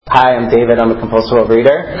Hi, I'm David. I'm a compulsive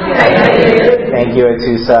overeater. Thank you,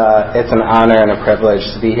 Atusa. It's an honor and a privilege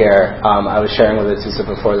to be here. I was sharing with Atusa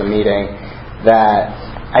before the meeting that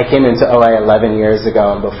I came into OA 11 years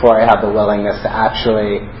ago, and before I had the willingness to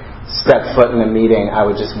actually step foot in the meeting, I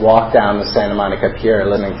would just walk down the Santa Monica Pier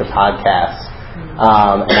listening to podcasts.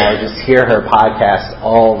 And I would just hear her podcast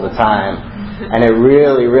all the time. And it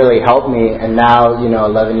really, really helped me. And now,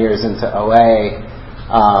 11 years into OA,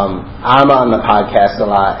 I'm on the podcast a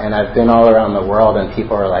lot, and I've been all around the world, and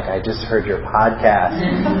people are like, I just heard your podcast.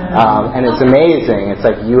 And it's amazing. It's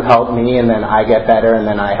like you help me, and then I get better, and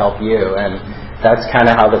then I help you. And that's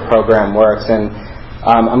kind of how the program works. And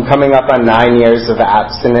I'm coming up on 9 years of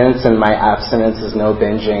abstinence, and my abstinence is no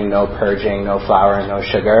binging, no purging, no flour, and no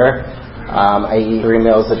sugar. I eat 3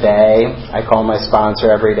 meals a day. I call my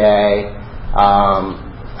sponsor every day.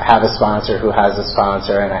 I have a sponsor who has a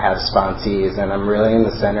sponsor, and I have sponsees, and I'm really in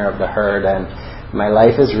the center of the herd, and my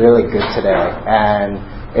life is really good today. And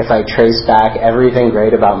if I trace back everything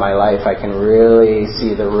great about my life, I can really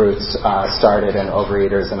see the roots started in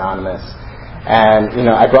Overeaters Anonymous. And,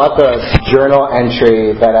 I brought the journal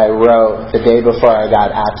entry that I wrote the day before I got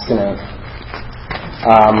abstinent,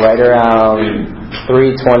 right around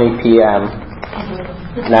 3:20 p.m.,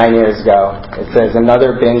 9 years ago. It says,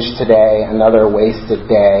 another binge today, another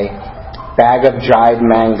wasted day. Bag of dried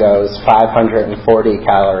mangoes, 540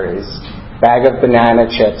 calories. Bag of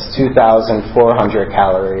banana chips, 2,400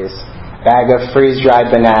 calories. Bag of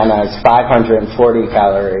freeze-dried bananas, 540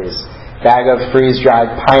 calories. Bag of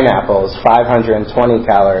freeze-dried pineapples, 520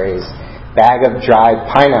 calories. Bag of dried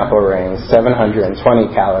pineapple rings, 720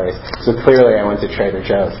 calories. So clearly I went to Trader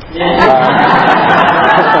Joe's.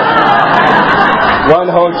 One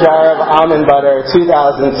whole jar of almond butter,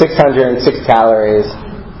 2,606 calories.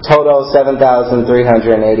 Total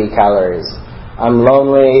 7,380 calories. I'm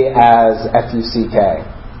lonely as F-U-C-K.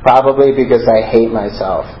 Probably because I hate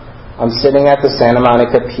myself. I'm sitting at the Santa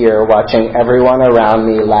Monica Pier watching everyone around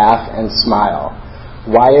me laugh and smile.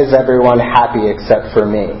 Why is everyone happy except for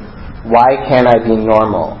me? Why can't I be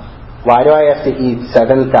normal? Why do I have to eat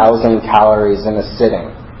 7,000 calories in a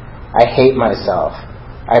sitting? I hate myself.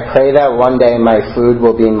 I pray that one day my food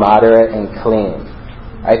will be moderate and clean.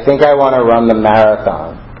 I think I want to run the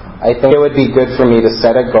marathon. I think it would be good for me to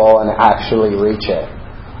set a goal and actually reach it.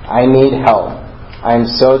 I need help. I'm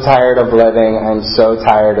so tired of living. I'm so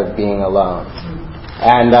tired of being alone.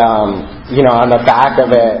 And, on the back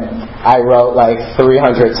of it, I wrote like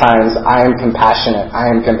 300 times, I am compassionate. I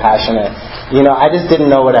am compassionate. I just didn't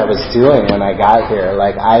know what I was doing when I got here.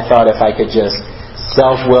 Like, I thought if I could just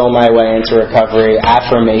self-will my way into recovery,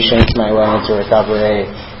 affirmations my way into recovery,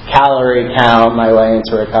 calorie count my way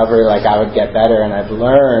into recovery, like I would get better. And I've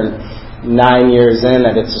learned 9 years in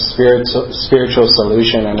that it's a spiritual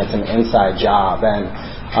solution and it's an inside job. And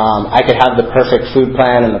I could have the perfect food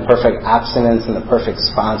plan and the perfect abstinence and the perfect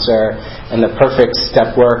sponsor and the perfect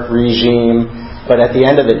step work regime. But at the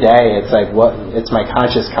end of the day, it's like it's my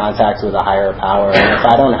conscious contact with a higher power. And if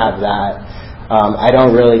I don't have that, I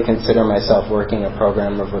don't really consider myself working a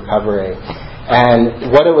program of recovery. And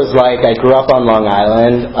what it was like, I grew up on Long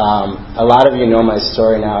Island. A lot of you know my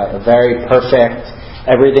story now. Very perfect.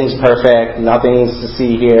 Everything's perfect. Nothing's to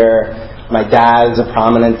see here. My dad is a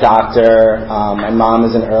prominent doctor. My mom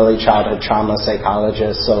is an early childhood trauma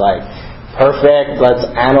psychologist. So perfect. Let's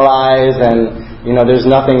analyze. And, there's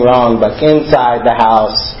nothing wrong. But inside the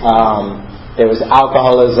house, there was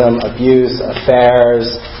alcoholism, abuse, affairs,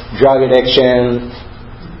 drug addiction.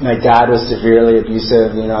 My dad was severely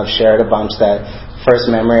abusive. I've shared a bunch that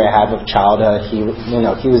first memory I have of childhood. He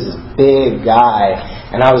was this big guy,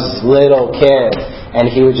 and I was this little kid,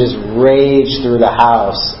 and he would just rage through the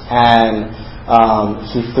house. And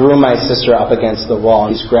he threw my sister up against the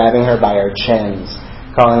wall. He's grabbing her by her chins,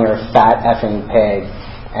 calling her fat effing pig.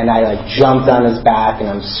 And I jumped on his back,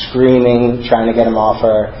 and I'm screaming, trying to get him off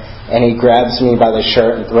her. And he grabs me by the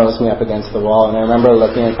shirt and throws me up against the wall. And I remember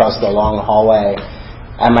looking across the long hallway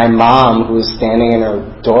at my mom, who was standing in her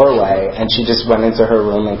doorway, and she just went into her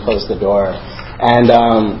room and closed the door. And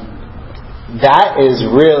that is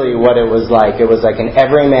really what it was like. It was like an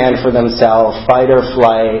every man for themselves, fight or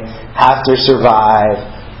flight, have to survive.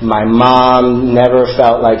 My mom never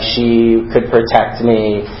felt like she could protect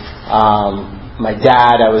me. My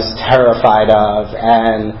dad I was terrified of.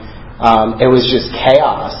 And it was just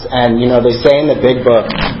chaos. And, they say in the big book,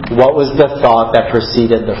 what was the thought that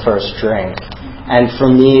preceded the first drink? And for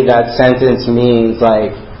me, that sentence means,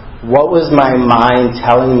 what was my mind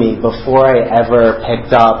telling me before I ever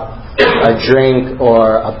picked up a drink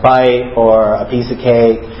or a bite or a piece of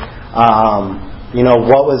cake?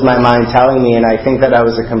 what was my mind telling me? And I think that I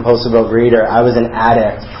was a compulsive overeater. I was an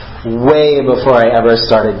addict way before I ever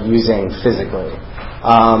started using physically.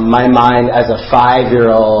 My mind as a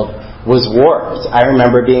 5-year-old was warped. I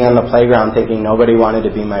remember being on the playground thinking nobody wanted to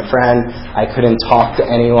be my friend. I couldn't talk to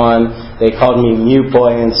anyone. They called me mute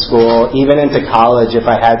boy in school. Even into college, if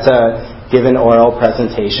I had to give an oral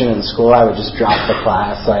presentation in school, I would just drop the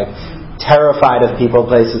class, terrified of people,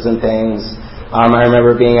 places, and things. I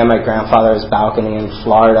remember being on my grandfather's balcony in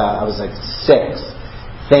Florida. I was 6,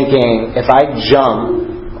 thinking if I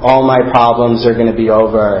jump, all my problems are going to be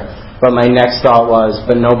over. But my next thought was,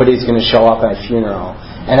 but nobody's going to show up at my funeral.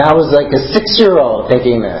 And I was a 6-year-old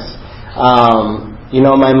thinking this.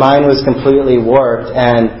 My mind was completely warped,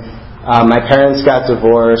 and my parents got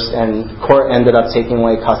divorced, and court ended up taking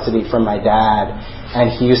away custody from my dad. And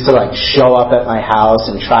he used to show up at my house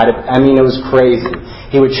and try to, it was crazy.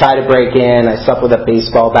 He would try to break in. I slept with a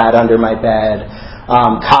baseball bat under my bed.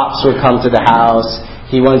 Cops would come to the house.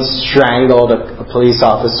 He once strangled a police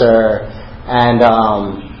officer. And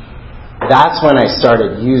that's when I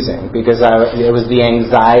started using, because it was the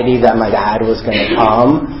anxiety that my dad was going to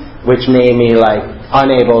come, which made me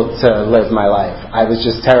unable to live my life. I was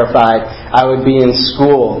just terrified. I would be in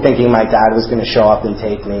school thinking my dad was going to show up and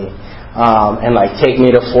take me, and take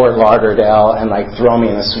me to Fort Lauderdale and throw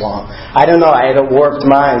me in a swamp. I don't know. I had a warped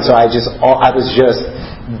mind, so I was just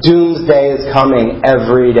doomsday is coming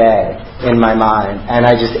every day in my mind, and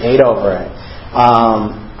I just ate over it.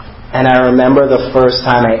 And I remember the first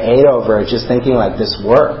time I ate over it just thinking this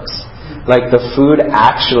works. The food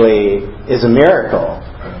actually is a miracle.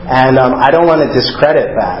 And I don't want to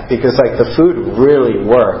discredit that, because the food really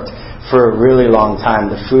worked for a really long time.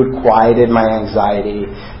 The food quieted my anxiety.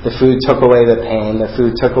 The food took away the pain. The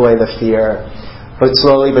food took away the fear. But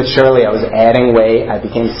slowly but surely I was adding weight. I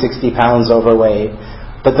became 60 pounds overweight.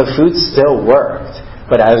 But the food still worked.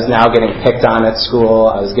 But I was now getting picked on at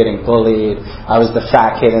school. I was getting bullied. I was the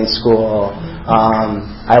fat kid in school.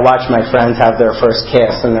 I watched my friends have their first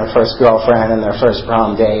kiss and their first girlfriend and their first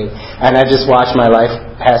prom date. And I just watched my life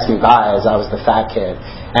pass me by as I was the fat kid.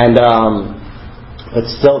 And but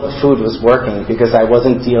still the food was working, because I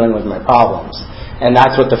wasn't dealing with my problems. And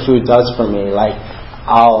that's what the food does for me.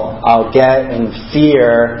 I'll get in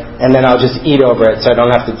fear, and then I'll just eat over it so I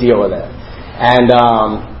don't have to deal with it. And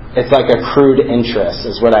it's accrued interest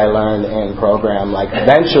is what I learned in program.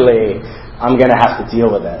 Eventually, I'm going to have to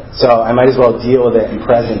deal with it. So I might as well deal with it in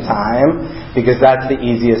present time, because that's the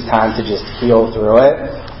easiest time to just heal through it.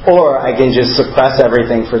 Or I can just suppress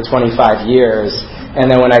everything for 25 years, and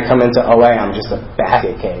then when I come into OA, I'm just a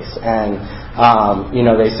basket case. And,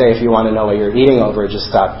 they say if you want to know what you're eating over, just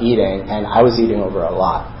stop eating. And I was eating over a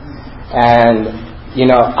lot. And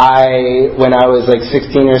when I was 16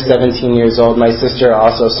 or 17 years old, my sister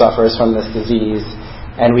also suffers from this disease,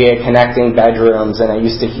 and we had connecting bedrooms, and I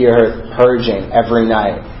used to hear her purging every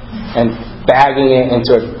night and bagging it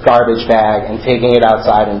into a garbage bag and taking it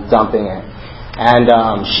outside and dumping it. And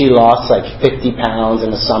she lost 50 pounds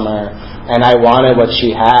in the summer, and I wanted what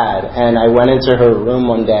she had. And I went into her room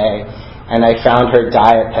one day, and I found her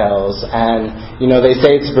diet pills. And, they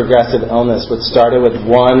say it's a progressive illness, but started with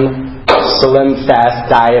one Slim Fast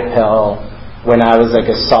diet pill when I was a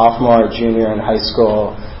sophomore or junior in high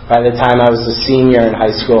school. By the time I was a senior in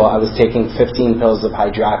high school, I was taking 15 pills of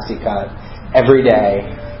Hydroxycut every day.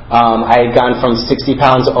 I had gone from 60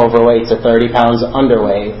 pounds overweight to 30 pounds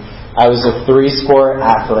underweight. I was a 3-sport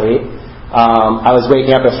athlete. I was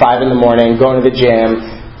waking up at 5 in the morning, going to the gym,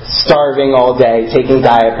 starving all day, taking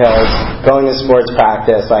diet pills, going to sports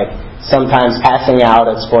practice, sometimes passing out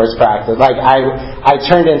at sports practice. I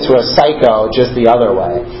turned into a psycho just the other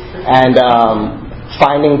way. And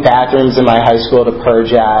finding bathrooms in my high school to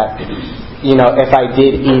purge at. If I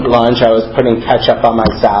did eat lunch, I was putting ketchup on my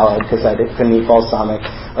salad because I couldn't eat balsamic.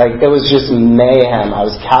 It was just mayhem. I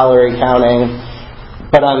was calorie counting.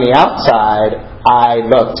 But on the outside, I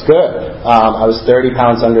looked good. I was 30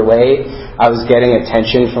 pounds underweight. I was getting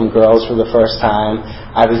attention from girls for the first time.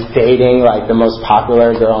 I was dating the most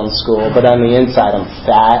popular girl in school. But on the inside, I'm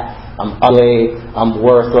fat, I'm ugly, I'm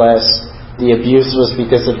worthless. The abuse was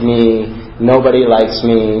because of me. Nobody likes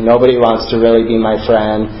me. Nobody wants to really be my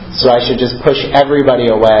friend. So I should just push everybody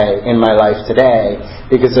away in my life today,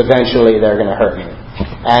 because eventually they're going to hurt me.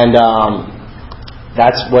 And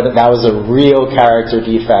that was a real character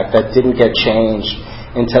defect that didn't get changed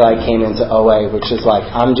until I came into OA, which is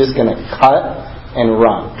I'm just going to cut and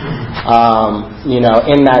run.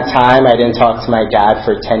 In that time, I didn't talk to my dad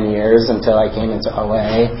for 10 years until I came into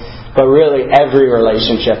OA. But really, every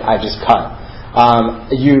relationship I just cut.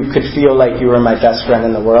 You could feel like you were my best friend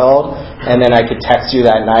in the world, and then I could text you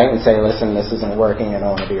that night and say, listen, this isn't working, I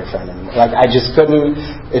don't want to be your friend anymore. Like, I just couldn't.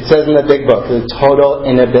 It says in the big book, the total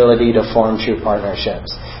inability to form true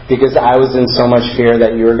partnerships. Because I was in so much fear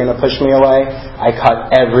that you were going to push me away, I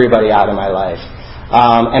cut everybody out of my life.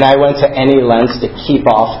 And I went to any lengths to keep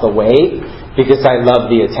off the weight because I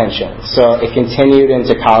loved the attention. So it continued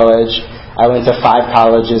into college. I went to 5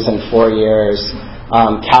 colleges in 4 years.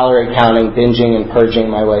 Calorie counting, binging, and purging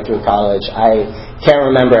my way through college. I can't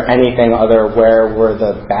remember anything other where were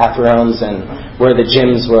the bathrooms and where the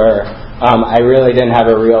gyms were. I really didn't have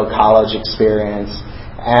a real college experience.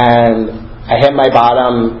 And I hit my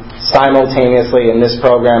bottom simultaneously in this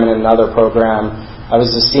program and another program. I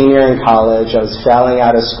was a senior in college. I was failing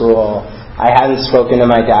out of school. I hadn't spoken to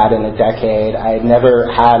my dad in a decade. I had never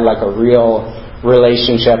had like a real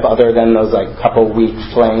relationship other than those like couple week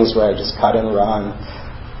flings where I just cut and run.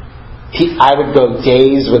 I would go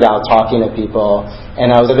days without talking to people,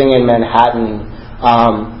 and I was living in Manhattan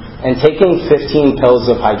and taking 15 pills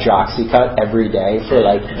of hydroxycut every day for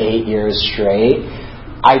like 8 years straight.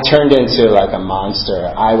 I turned into like a monster.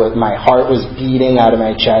 My heart was beating out of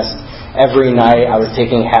my chest every night. I was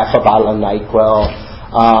taking half a bottle of NyQuil.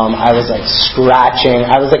 I was like scratching.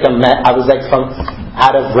 I was like from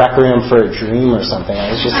out of Requiem for a Dream or something.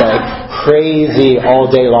 I was just like crazy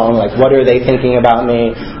all day long. Like, what are they thinking about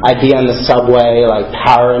me? I'd be on the subway, like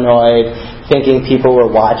paranoid, thinking people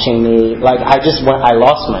were watching me. Like, I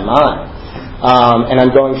lost my mind. And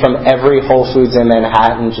I'm going from every Whole Foods in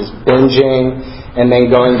Manhattan, just binging, and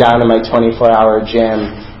then going down to my 24-hour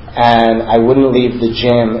gym. And I wouldn't leave the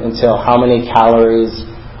gym until how many calories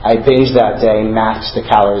I binged that day matched the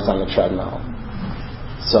calories on the treadmill.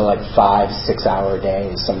 So like 5-6 hour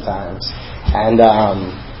days sometimes. And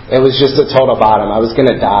it was just a total bottom. I was going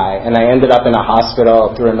to die. And I ended up in a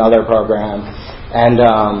hospital through another program. And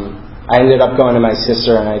I ended up going to my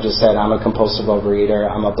sister and I just said, I'm a compulsive overeater.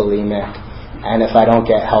 I'm a bulimic. And if I don't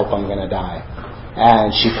get help, I'm going to die.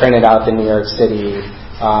 And she printed out the New York City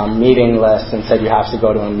meeting list and said, you have to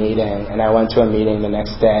go to a meeting. And I went to a meeting the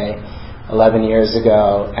next day, 11 years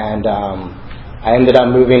ago, and I ended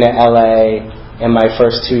up moving to LA in my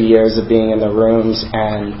first 2 years of being in the rooms.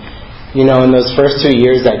 And, you know, in those first 2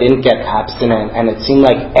 years, I didn't get abstinent, and it seemed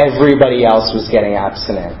like everybody else was getting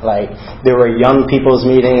abstinent. Like, there were young people's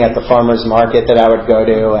meeting at the farmer's market that I would go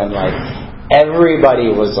to, and, like,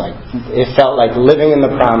 everybody was like, it felt like living in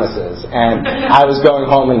the promises. And I was going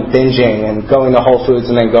home and binging and going to Whole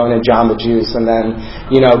Foods and then going to Jamba Juice and then,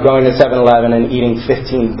 you know, going to 7-Eleven and eating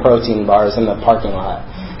 15 protein bars in the parking lot.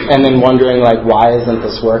 And then wondering, like, why isn't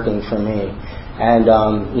this working for me? And,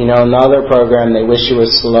 you know, another program, they wish you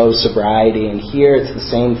were slow sobriety. And here it's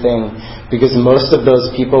the same thing because most of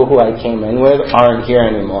those people who I came in with aren't here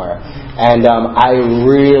anymore. And I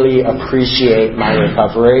really appreciate my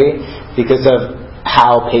recovery because of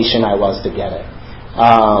how patient I was to get it.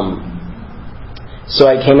 So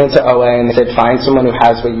I came into OA and they said, find someone who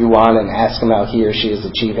has what you want and ask him how he or she is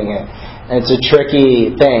achieving it. And it's a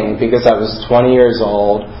tricky thing because I was 20 years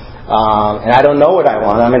old and I don't know what I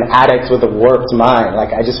want. I'm an addict with a warped mind.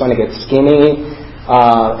 Like, I just want to get skinny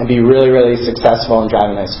and be really, really successful and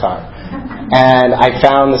drive a nice car. And I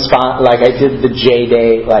found the spot, like I did the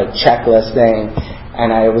J-Date like checklist thing,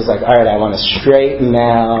 and I was like, all right, I want a straight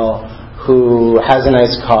male who has a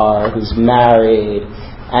nice car, who's married.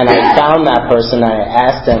 And I found that person, and I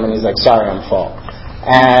asked him, and he's like, sorry, I'm full.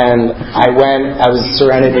 And I was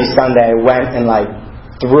Serenity Sunday, I went and like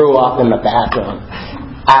threw up in the bathroom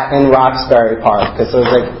in Roxbury Park, because I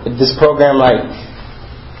was like, this program, like,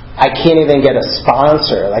 I can't even get a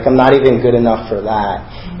sponsor, like I'm not even good enough for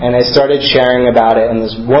that. And I started sharing about it, and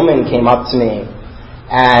this woman came up to me,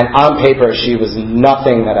 and on paper she was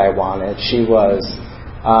nothing that I wanted. She was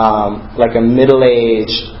like a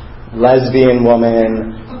middle-aged lesbian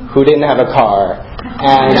woman who didn't have a car,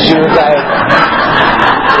 and she was like,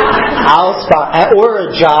 I'll spot, or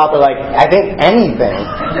a job, or like, I think anything.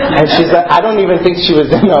 And she's like, I don't even think she was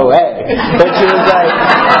in OA, but she was like,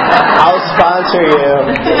 I'll sponsor you.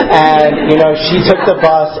 And, you know, she took the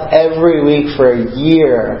bus every week for a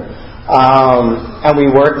year, and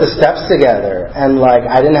we worked the steps together. And like,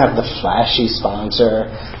 I didn't have the flashy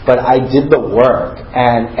sponsor, but I did the work,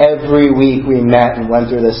 and every week we met and went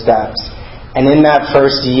through the steps. And in that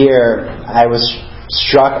first year, I was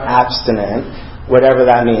struck abstinent, whatever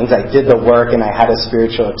that means. I did the work and I had a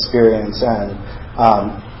spiritual experience, and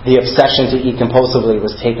the obsession to eat compulsively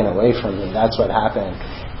was taken away from me. That's what happened.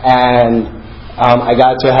 And I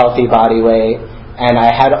got to a healthy body weight, and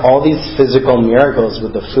I had all these physical miracles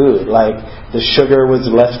with the food. Like, the sugar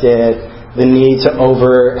was lifted, the need to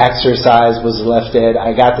over-exercise was lifted.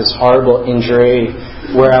 I got this horrible injury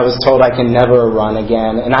where I was told I can never run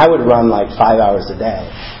again. And I would run like 5 hours a day.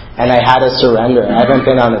 And I had to surrender. I haven't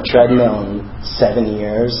been on a treadmill in 7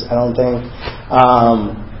 years, I don't think.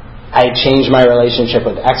 I changed my relationship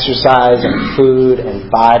with exercise and food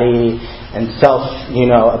and body and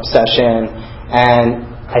self-obsession. And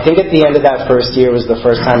I think at the end of that first year was the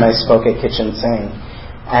first time I spoke at Kitchen Sink.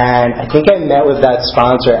 And I think I met with that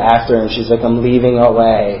sponsor after, and she's like, I'm leaving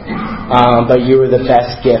OA, but you were the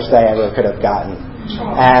best gift I ever could have gotten.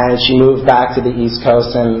 And she moved back to the East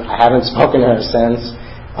Coast, and I haven't spoken to her since.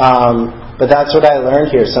 But that's what I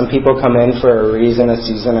learned here. Some people come in for a reason, a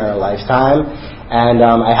season, or a lifetime, and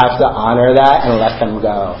I have to honor that and let them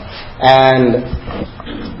go. And,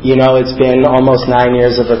 it's been almost 9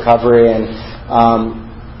 years of recovery, and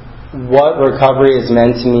what recovery has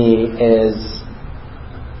meant to me is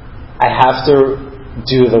I have to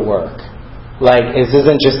do the work. Like, this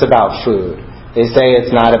isn't just about food. They say it's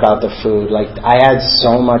not about the food. Like, I had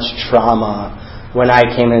so much trauma when I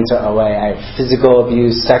came into OA. I had physical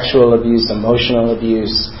abuse, sexual abuse, emotional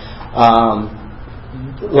abuse.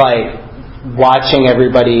 Watching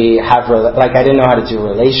everybody have, I didn't know how to do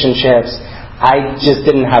relationships. I just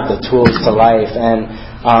didn't have the tools to life. And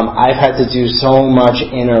I've had to do so much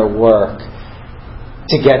inner work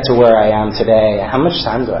to get to where I am today. How much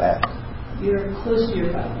time do I have? You're close to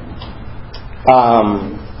your 5 minutes.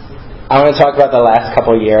 I want to talk about the last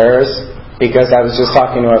couple years, because I was just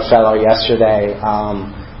talking to a fellow yesterday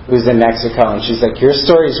who's in Mexico, and she's like, your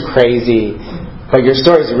story's crazy, but your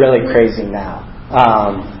story's really crazy now.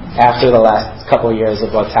 After the last couple years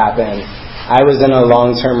of what's happened, I was in a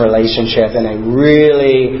long-term relationship, and I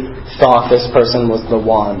really thought this person was the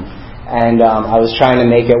one. And I was trying to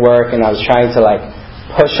make it work, and I was trying to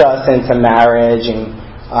push us into marriage, and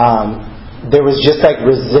there was just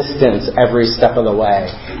resistance every step of the way,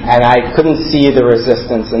 and I couldn't see the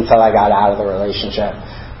resistance until I got out of the relationship.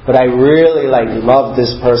 But I really loved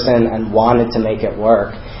this person and wanted to make it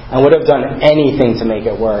work, and would have done anything to make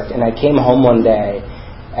it work. And I came home one day,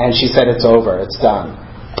 and she said, it's over, it's done.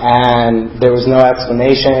 And there was no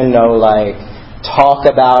explanation, no talk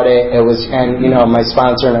about it. It was, and my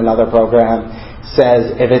sponsor in another program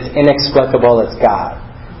says, if it's inexplicable, it's God.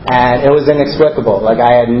 And it was inexplicable.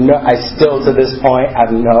 I still to this point have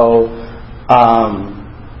no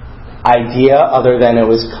idea other than it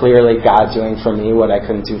was clearly God doing for me what I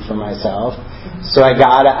couldn't do for myself. So I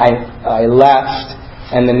left,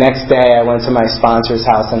 and the next day I went to my sponsor's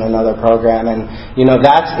house in another program, and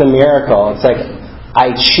that's the miracle. It's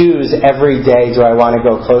I choose every day, do I want to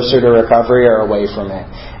go closer to recovery or away from it?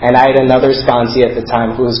 And I had another sponsee at the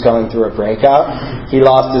time who was going through a breakup. He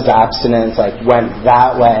lost his abstinence, went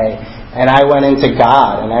that way. And I went into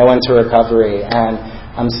God, and I went to recovery. And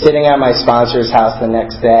I'm sitting at my sponsor's house the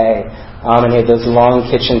next day, and he had this long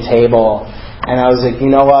kitchen table. And I was like, you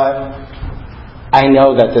know what? I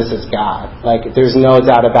know that this is God. There's no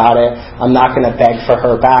doubt about it. I'm not going to beg for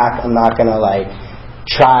her back. I'm not going to,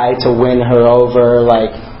 try to win her over.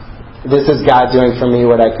 This is God doing for me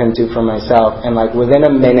what I couldn't do for myself. And within a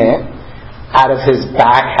minute, out of his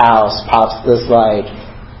back house pops this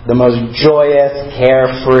the most joyous,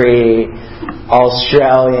 carefree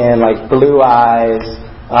Australian, blue eyes,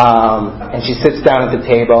 and she sits down at the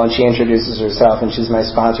table and she introduces herself, and she's my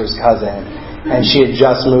sponsor's cousin, and she had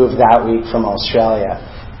just moved that week from Australia.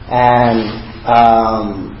 And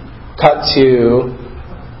cut to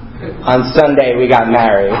on Sunday we got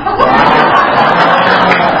married.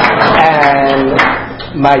 And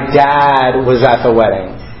my dad was at the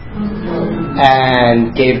wedding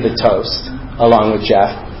and gave the toast along with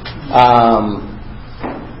Jeff.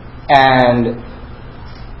 And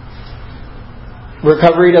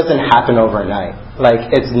recovery doesn't happen overnight.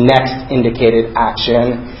 It's next indicated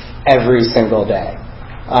action every single day.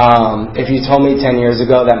 If you told me 10 years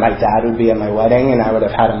ago that my dad would be at my wedding and I would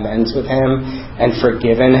have had amends with him and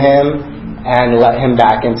forgiven him and let him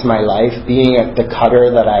back into my life, being the cutter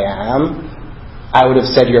that I am, I would have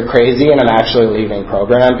said, you're crazy, and I'm actually leaving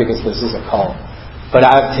program because this is a cult. But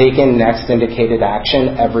I've taken next indicated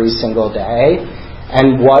action every single day,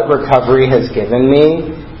 and what recovery has given me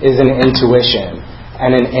is an intuition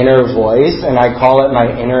and an inner voice, and I call it my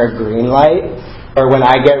inner green light, or when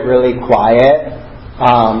I get really quiet,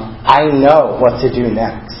 I know what to do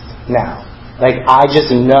next now. I just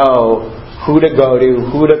know who to go to,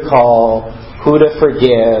 who to call, who to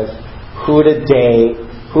forgive, who to date,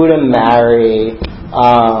 who to marry,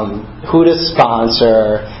 who to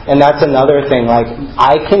sponsor. And that's another thing.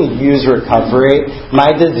 I can use recovery. My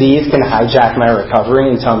disease can hijack my recovery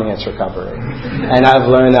and tell me it's recovery. And I've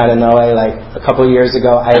learned that in OA. A couple of years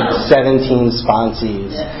ago, I had 17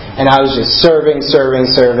 sponsees. And I was just serving.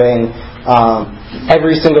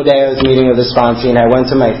 every single day I was meeting with a sponsee, and I went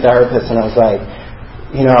to my therapist and I was like,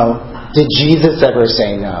 did Jesus ever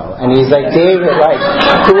say no? And he's like, David, like,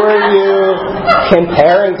 who are you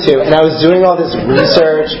comparing to? And I was doing all this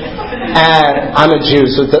research, and I'm a Jew,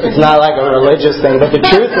 so it's not like a religious thing, but the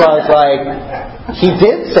truth was, like, he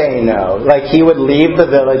did say no. Like, he would leave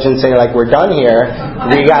the village and say, like, we're done here,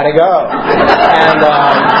 we gotta go. And,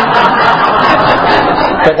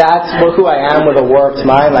 but that's who I am with a warped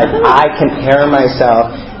mind. Like, I compare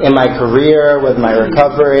myself in my career, with my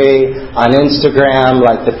recovery, on Instagram.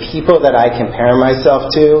 Like, the people that I compare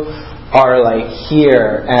myself to are, like,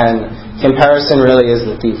 here. And comparison really is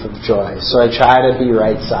the thief of joy. So I try to be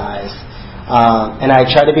right-sized. And I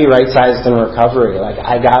try to be right-sized in recovery. Like,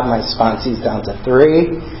 I got my sponsees down to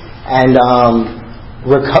 3. And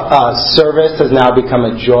service has now become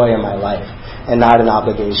a joy in my life and not an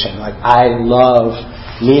obligation. Like, I love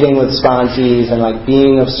meeting with sponsees and, like,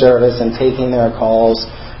 being of service and taking their calls,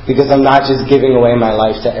 because I'm not just giving away my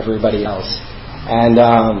life to everybody else. And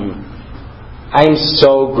I'm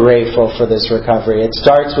so grateful for this recovery. It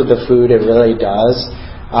starts with the food, it really does.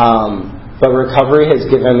 But recovery has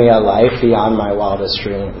given me a life beyond my wildest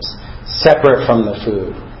dreams, separate from the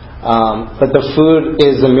food. But the food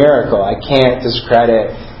is a miracle. I can't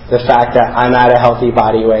discredit the fact that I'm at a healthy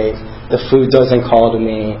body weight. The food doesn't call to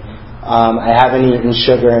me. I haven't eaten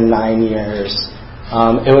sugar in 9 years.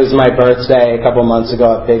 It was my birthday a couple months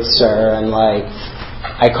ago at Big Sur, and like,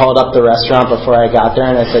 I called up the restaurant before I got there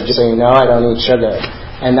and I said, just so you know, I don't eat sugar.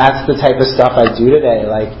 And that's the type of stuff I do today.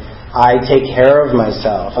 Like, I take care of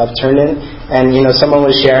myself. I've turned in, and someone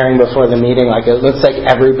was sharing before the meeting, like, it looks like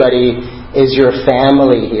everybody is your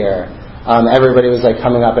family here. Everybody was like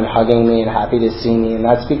coming up and hugging me and happy to see me, and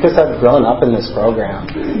that's because I've grown up in this program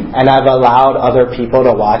and I've allowed other people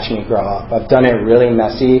to watch me grow up. I've done it really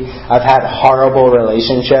messy. I've had horrible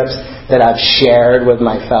relationships that I've shared with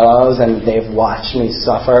my fellows, and they've watched me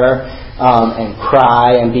suffer and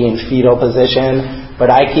cry and be in fetal position.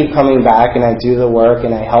 But I keep coming back and I do the work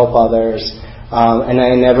and I help others, and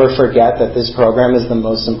I never forget that this program is the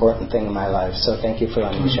most important thing in my life. So thank you for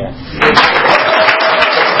letting me share.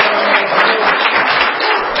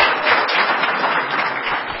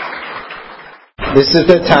 This is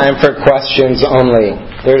the time for questions only.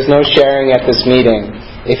 There's no sharing at this meeting.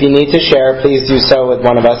 If you need to share, please do so with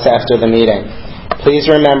one of us after the meeting.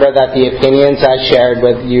 Please remember that the opinions I shared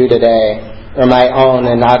with you today are my own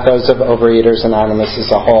and not those of Overeaters Anonymous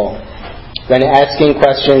as a whole. When asking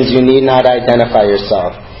questions, you need not identify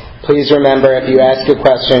yourself. Please remember, if you ask a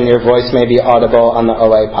question, your voice may be audible on the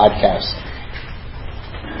OA podcast.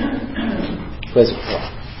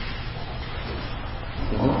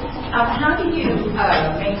 How do you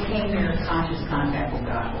maintain your conscious contact with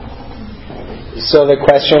God? So the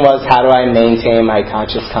question was, how do I maintain my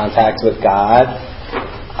conscious contact with God?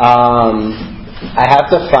 I have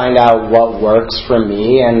to find out what works for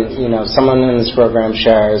me. And, someone in this program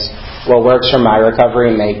shares, what works for my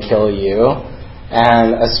recovery may kill you.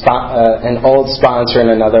 And an old sponsor in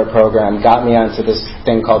another program got me onto this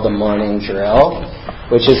thing called the morning drill,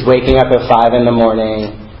 which is waking up at 5 in the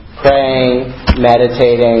morning, praying,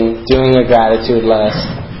 meditating, doing a gratitude list,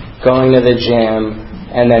 going to the gym,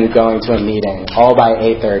 and then going to a meeting, all by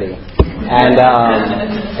 8:30. And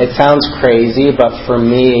it sounds crazy, but for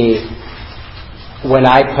me, when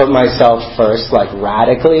I put myself first, like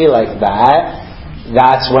radically, like that,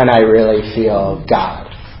 that's when I really feel God.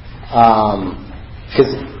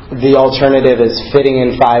 Because the alternative is fitting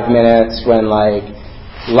in 5 minutes when like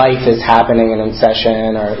life is happening and in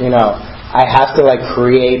session, or I have to like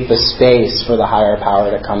create the space for the higher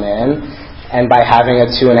power to come in. And by having a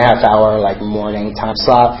 2.5 hour like morning time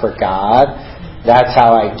slot for God, that's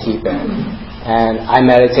how I keep it. And I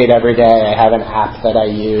meditate every day. I have an app that I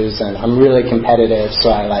use, and I'm really competitive,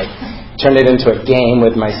 so I like turn it into a game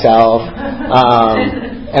with myself.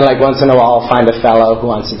 And like once in a while I'll find a fellow who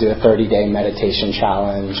wants to do a 30-day meditation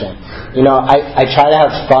challenge. And I try to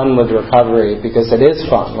have fun with recovery because it is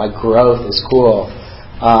fun. Like growth is cool.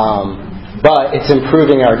 But it's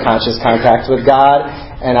improving our conscious contact with God,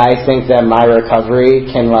 and I think that my recovery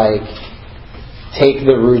can like take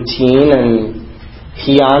the routine and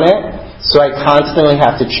pee on it. So I constantly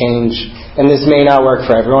have to change, and this may not work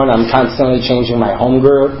for everyone. I'm constantly changing my home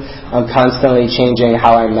group. I'm constantly changing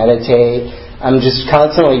how I meditate. I'm just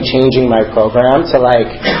constantly changing my program to like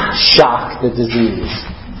shock the disease,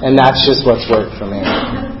 and that's just what's worked for me.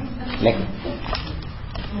 Nick?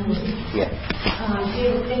 Yeah.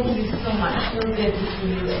 David, thank you so much. So good to see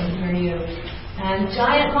you and hear you. And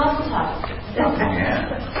giant muscle top. So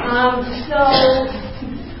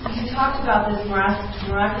you talked about this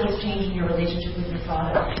miraculous change in your relationship with your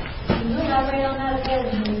father. Can you elaborate on that again?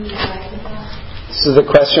 So the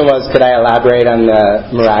question was, could I elaborate on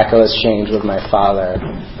the miraculous change with my father?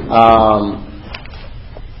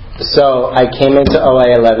 So I came into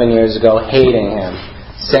OA 11 years ago hating him,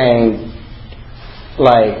 saying,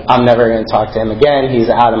 like, I'm never going to talk to him again,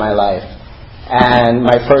 he's out of my life. And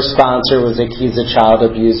my first sponsor was like, he's a child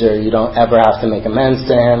abuser, you don't ever have to make amends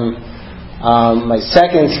to him. My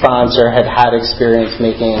second sponsor had experience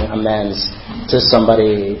making amends to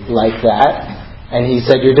somebody like that. And he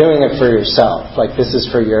said, you're doing it for yourself. Like, this is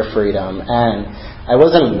for your freedom. And I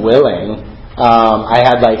wasn't willing. I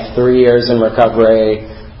had like 3 years in recovery.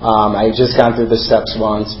 I had just gone through the steps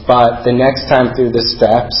once. But the next time through the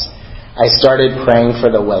steps, I started praying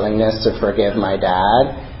for the willingness to forgive my dad.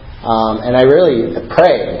 And I really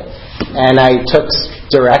prayed. And I took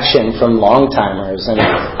direction from long-timers. And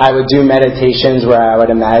I would do meditations where I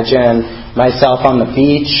would imagine myself on the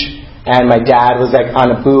beach. And my dad was like on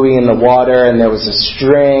a buoy in the water, and there was a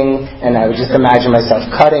string, and I would just imagine myself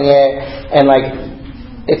cutting it. And like,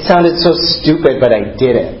 it sounded so stupid, but I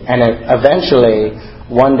did it. And eventually,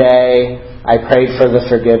 one day, I prayed for the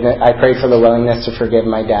willingness to forgive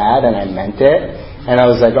my dad, and I meant it. And I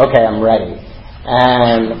was like, okay, I'm ready.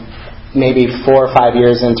 And maybe 4 or 5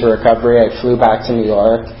 years into recovery, I flew back to New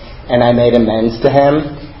York, and I made amends to him.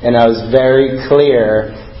 And I was very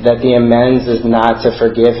clear that the amends is not to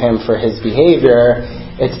forgive him for his behavior,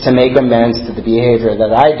 it's to make amends to the behavior that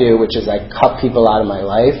I do, which is I cut people out of my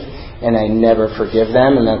life, and I never forgive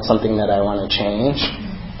them, and that's something that I want to change.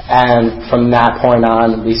 And from that point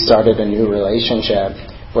on, we started a new relationship,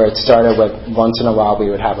 where it started with once in a while we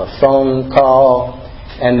would have a phone call,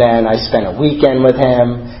 and then I spent a weekend with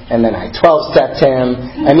him, and then I 12-stepped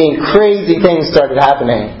him. I mean, crazy things started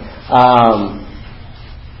happening.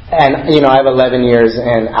 And, I have 11 years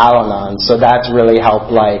in Al-Anon, so that's really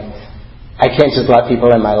helped, like, I can't just let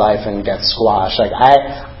people in my life and get squashed. Like,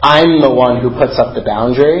 I'm the one who puts up the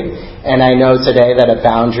boundary, and I know today that a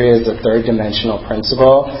boundary is a third-dimensional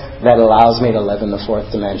principle that allows me to live in the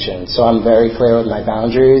fourth dimension. So I'm very clear with my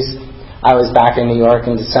boundaries. I was back in New York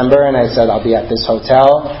in December, and I said, I'll be at this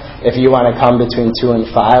hotel. If you want to come between 2 and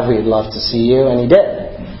 5, we'd love to see you, and he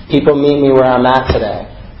did. People meet me where I'm at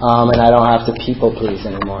today. And I don't have to people please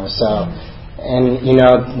anymore. So, and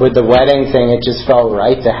with the wedding thing, it just felt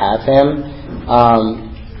right to have him.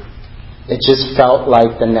 It just felt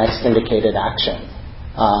like the next indicated action.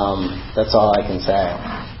 That's all I can say.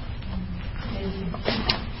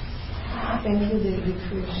 Thank you, David,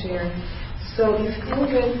 for your share. So if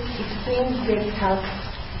things get tough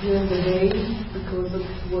during the day because of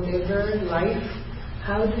whatever life,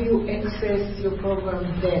 how do you access your program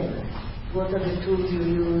then? What are the tools you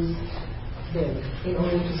use then in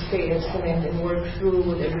order to stay excellent and work through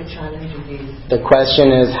whatever challenge it is? The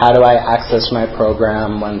question is, how do I access my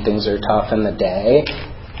program when things are tough in the day?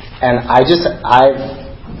 And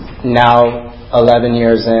I've now 11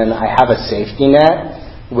 years in, I have a safety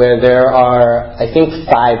net where there are, I think,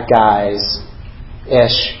 5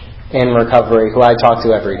 guys-ish in recovery who I talk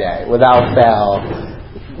to every day without fail.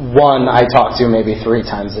 One I talk to maybe 3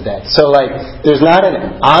 times a day. So like, there's not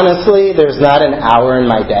an hour in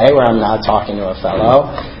my day where I'm not talking to a fellow.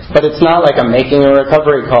 But it's not like I'm making a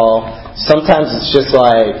recovery call. Sometimes it's just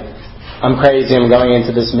like, I'm crazy, I'm going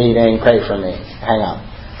into this meeting, pray for me, hang up.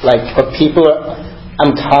 Like, but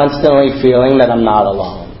I'm constantly feeling that I'm not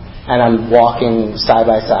alone. And I'm walking side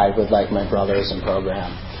by side with like my brothers in program.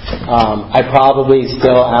 I probably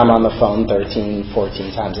still am on the phone 13,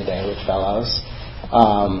 14 times a day with fellows.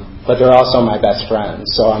 But they're also my best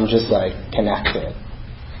friends, so I'm just like connected.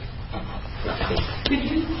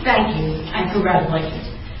 Thank you, and congratulations.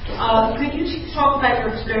 Could you talk about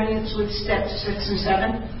your experience with steps 6 and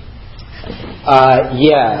 7?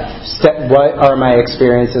 Yeah. What are my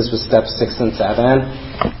experiences with steps 6 and 7?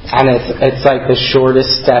 And it's like the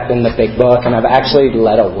shortest step in the big book, and I've actually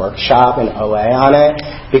led a workshop in OA on it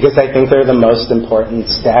because I think they're the most important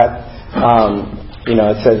step. It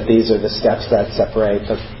says these are the steps that separate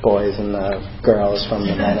the boys and the girls from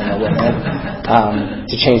the men and the women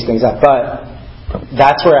to change things up. But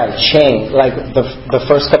that's where I change. Like the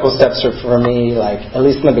first couple steps are for me, like at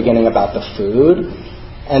least in the beginning, about the food,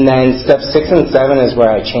 and then step 6 and 7 is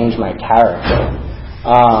where I change my character,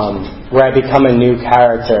 where I become a new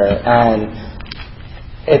character, and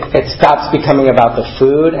it stops becoming about the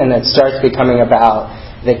food, and it starts becoming about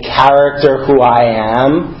the character who I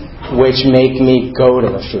am, which make me go to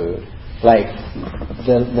the food, like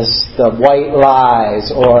the white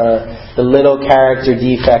lies or the little character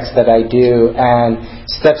defects that I do. And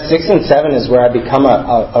step 6 and 7 is where I become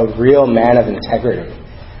a real man of integrity,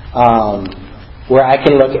 where I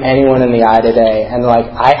can look anyone in the eye today and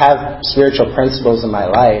like I have spiritual principles in my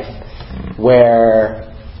life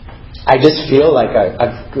where I just feel like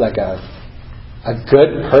a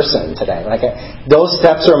good person today. Those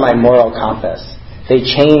steps are my moral compass. They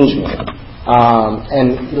change me.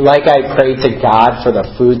 And like I pray to God for the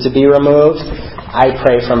food to be removed, I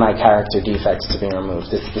pray for my character defects to be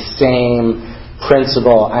removed. It's the same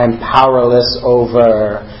principle. I'm powerless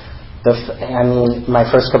over my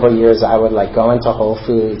first couple of years I would like go into Whole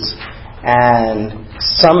Foods and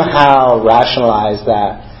somehow rationalize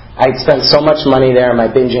that I'd spent so much money there in my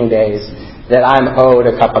binging days that I'm owed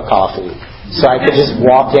a cup of coffee. So I could just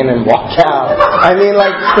walk in and walk out. I mean,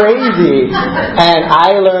 like crazy. And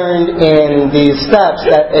I learned in these steps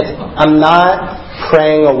that I'm not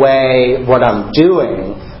praying away what I'm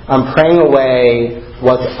doing. I'm praying away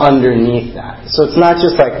what's underneath that. So it's not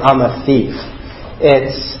just like I'm a thief.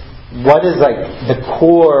 It's what is like the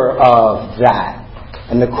core of that.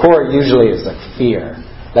 And the core usually is like fear.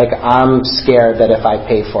 Like I'm scared that if I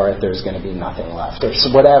pay for it, there's going to be nothing left or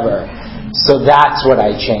whatever. So that's what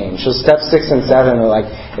I change. So step 6 and 7 are like,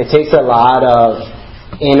 it takes a lot of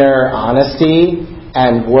inner honesty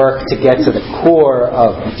and work to get to the core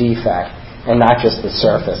of the defect and not just the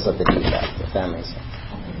surface of the defect, if that makes sense.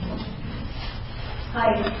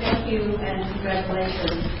 Hi, thank you and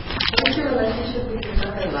congratulations. What's your relationship with your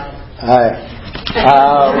mother like? Hi.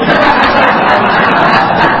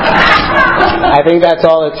 I think that's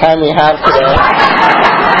all the time we have today.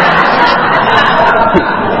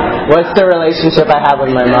 What's the relationship I have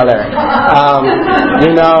with my mother?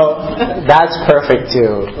 That's perfect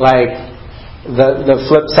too. Like the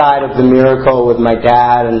flip side of the miracle with my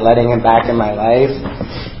dad and letting him back in my life,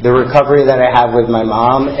 the recovery that I have with my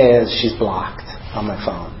mom is she's blocked on my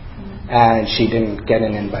phone. And she didn't get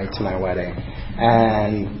an invite to my wedding.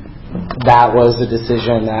 And that was a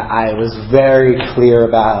decision that I was very clear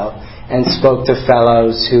about and spoke to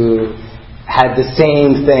fellows who had the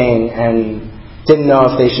same thing and didn't know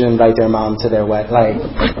if they should invite their mom to their wedding. Like,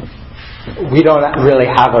 we don't really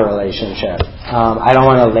have a relationship. I don't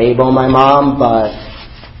want to label my mom, but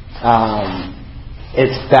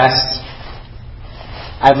it's best.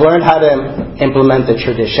 I've learned how to implement the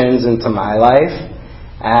traditions into my life.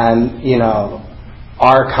 And,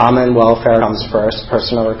 our common welfare comes first.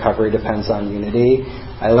 Personal recovery depends on unity.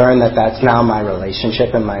 I learned that that's now my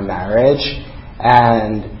relationship in my marriage.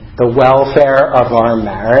 And the welfare of our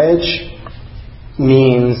marriage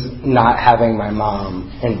means not having my mom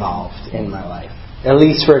involved in my life, at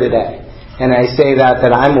least for today. And I say that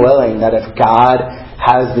I'm willing that if God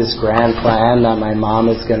has this grand plan that my mom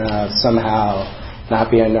is going to somehow not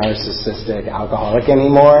be a narcissistic alcoholic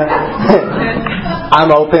anymore, I'm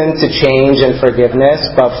open to change and forgiveness,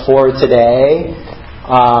 but for today,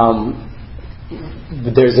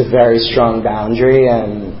 there's a very strong boundary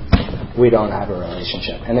and we don't have a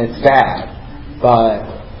relationship. And it's bad, but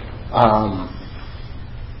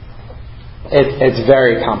it's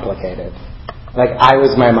very complicated. Like, I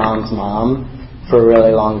was my mom's mom for a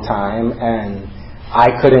really long time, and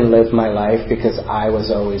I couldn't live my life because I was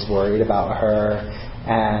always worried about her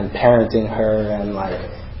and parenting her, and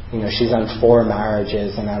she's on 4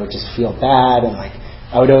 marriages, and I would just feel bad, and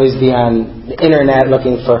I would always be on the internet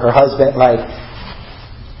looking for her husband.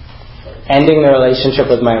 Ending the relationship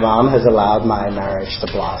with my mom has allowed my marriage to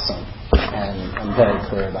blossom, and I'm very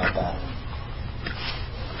clear about that.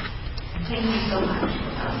 Thank you so much.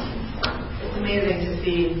 It's amazing to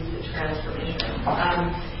see the transformation.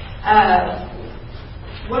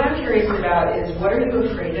 What I'm curious about is, what are you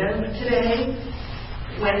afraid of today?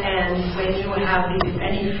 When you have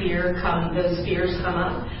any fear those fears come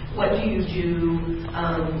up, what do you do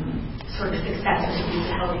sort of successfully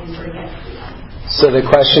to help you sort of get through them? So the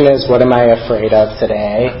question is, what am I afraid of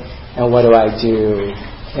today, and what do I do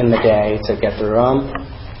in the day to get through them?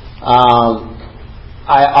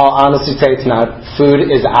 I'll honestly say it's not.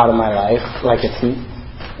 Food is out of my life.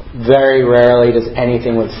 It's very rarely does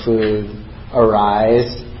anything with food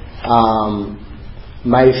arise.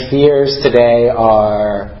 My fears today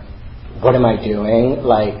are, what am I doing?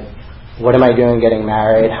 What am I doing getting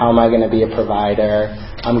married? How am I going to be a provider?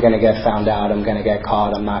 I'm going to get found out. I'm going to get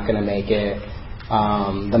caught. I'm not going to make it.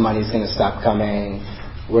 The money's going to stop coming.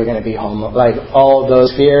 We're going to be homeless. All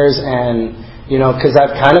those fears. And, because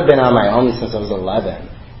I've kind of been on my own since I was 11.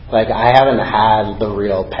 I haven't had the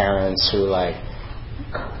real parents who,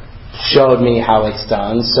 showed me how it's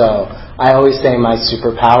done. So I always say my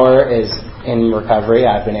superpower is in recovery.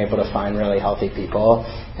 I've been able to find really healthy people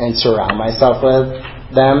and surround myself with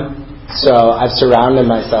them. So I've surrounded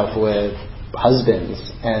myself with husbands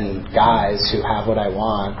and guys who have what I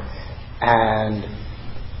want. And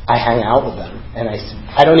I hang out with them, and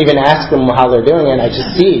I don't even ask them how they're doing it. I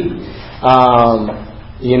just see.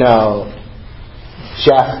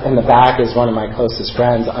 Jeff in the back is one of my closest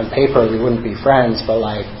friends. On paper, we wouldn't be friends, but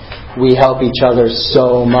like we help each other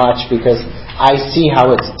so much because I see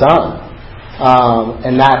how it's done,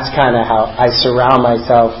 and that's kind of how I surround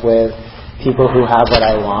myself with people who have what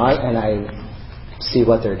I want, and I see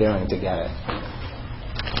what they're doing to get it.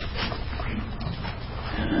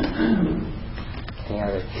 Any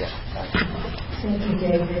other? Yeah. Thank you,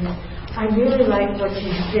 David. I really like what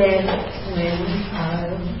you said when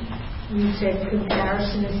you said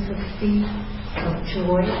comparison is the thief of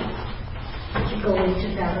joy. Could you go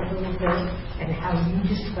into that a little bit and how you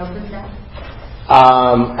discovered that?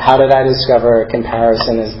 How did I discover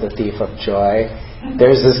comparison is the thief of joy?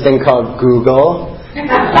 There's this thing called Google, and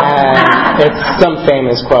it's some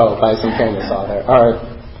famous quote by some famous author or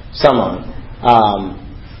someone.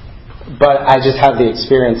 But I just have the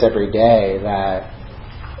experience every day that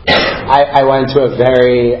I went to a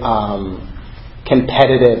very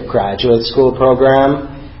competitive graduate school program,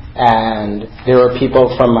 and there were people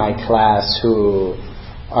from my class who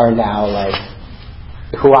are now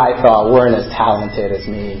who I thought weren't as talented as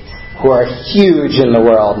me, who are huge in the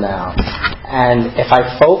world now. And if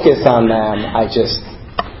I focus on them, I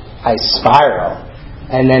spiral.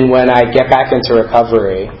 And then when I get back into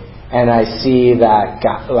recovery and I see that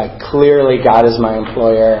God, clearly God is my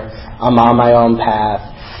employer, I'm on my own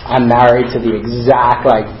path, I'm married to the exact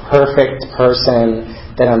perfect person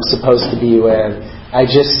that I'm supposed to be with, I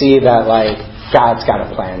just see that God's got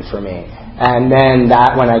a plan for me. And then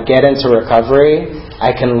that when I get into recovery,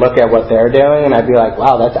 I can look at what they're doing and I'd be like,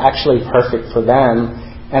 wow, that's actually perfect for them.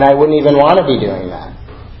 And I wouldn't even want to be doing that,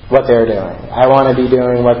 what they're doing. I want to be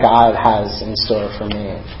doing what God has in store for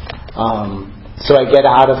me. So I get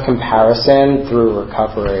out of comparison through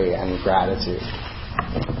recovery and gratitude.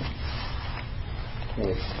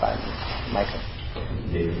 Michael.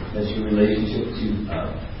 David, has your relationship to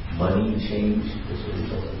money changed as a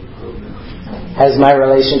result of the program? Has my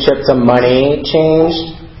relationship to money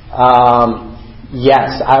changed?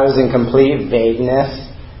 Yes, I was in complete vagueness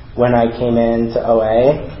when I came into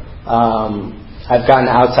OA. I've gotten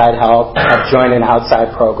outside help. I've joined an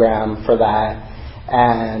outside program for that.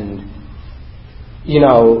 And,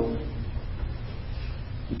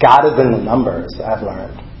 God is in the numbers, I've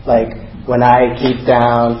learned. When I keep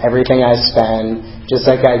down everything I spend, just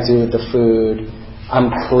like I do with the food,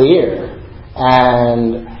 I'm clear.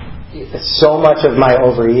 And so much of my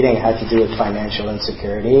overeating had to do with financial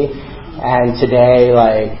insecurity. And today,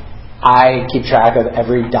 I keep track of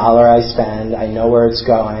every dollar I spend. I know where it's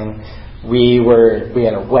going. We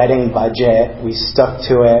had a wedding budget. We stuck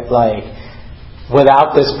to it.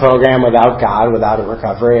 Without this program, without God, without a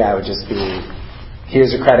recovery, I would just be,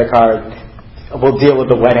 here's a credit card. We'll deal with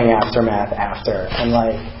the wedding aftermath after. And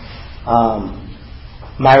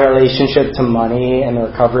my relationship to money and the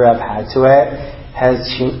recovery I've had to it has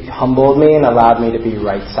humbled me and allowed me to be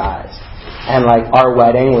right-sized. And our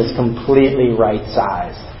wedding was completely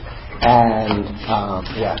right-sized. And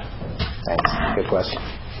yeah, thanks. Good question.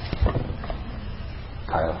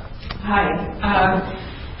 Kyla. Hi.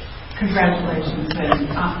 Congratulations. And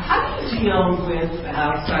how do you deal with the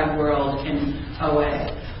outside world in OA?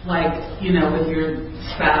 With your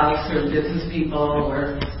spouse or business people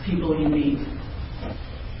or people you meet?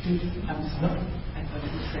 I'm sorry. I thought you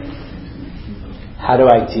were saying something to me. How do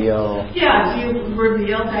I deal? Yeah, do you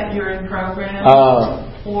reveal that you're in program?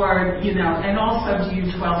 Or, and also do you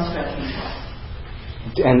 12-step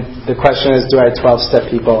people? And the question is, do I 12-step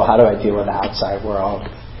people? How do I deal with the outside world?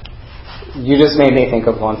 You just made me think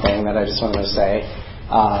of one thing that I just wanted to say.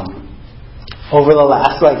 Over the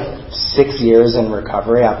last 6 years in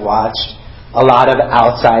recovery, I've watched a lot of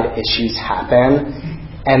outside issues happen,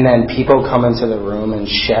 and then people come into the room and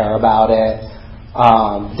share about it.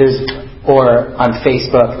 Or on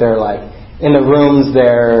Facebook, they're in the rooms,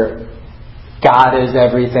 God is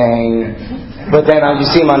everything. But then you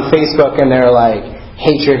see them on Facebook and they're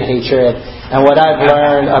hatred. And what I've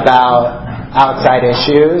learned about outside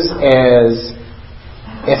issues is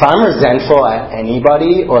if I'm resentful at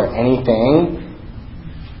anybody or anything,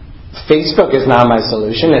 Facebook is not my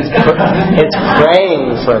solution. It's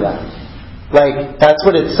praying for them. That's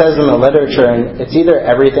what it says in the literature, and it's either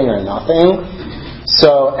everything or nothing.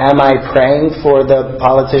 So am I praying for the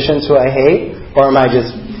politicians who I hate, or am I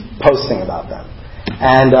just posting about them?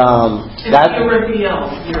 And that you reveal.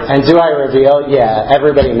 And do I reveal? Yeah,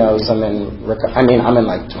 everybody knows I'm in 20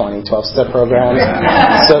 12-step programs,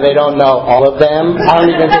 so they don't know all of them. I don't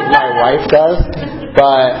even think my wife does.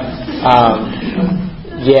 But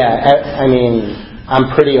I'm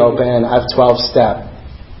pretty open. I've 12-step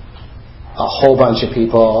a whole bunch of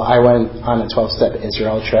people. I went on a 12-step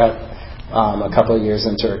Israel trip a couple of years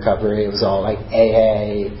into recovery. It was all like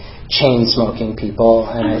AA, chain-smoking people,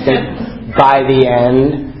 and I think by the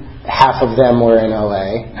end, half of them were in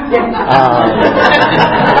OA.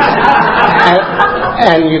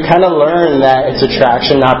 And you kind of learn that it's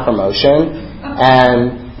attraction, not promotion.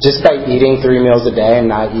 And just by eating 3 meals a day and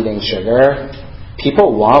not eating sugar,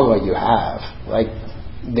 people want what you have. Like,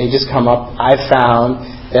 they just come up. I've found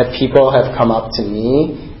that people have come up to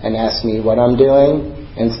me and asked me what I'm doing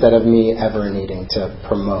instead of me ever needing to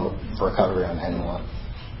promote recovery on anyone.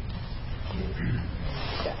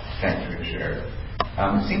 Thanks for your share.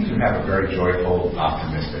 It seems you have a very joyful,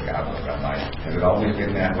 optimistic outlook on life. Has it always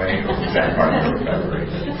been that way, or is that part of your recovery?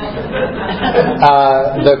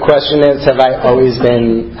 The question is, have I always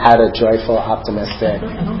had a joyful, optimistic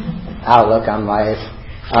outlook on life?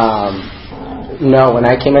 No, when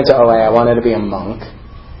I came into OA, I wanted to be a monk.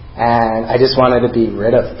 And I just wanted to be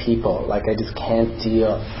rid of people. Like, I just can't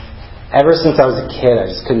deal. Ever since I was a kid, I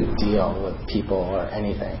just couldn't deal with people or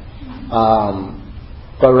anything.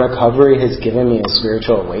 But recovery has given me a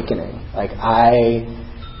spiritual awakening. Like, I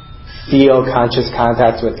feel conscious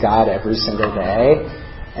contact with God every single day,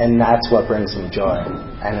 and that's what brings me joy,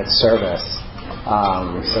 and it's service.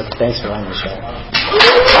 So thanks for letting me share.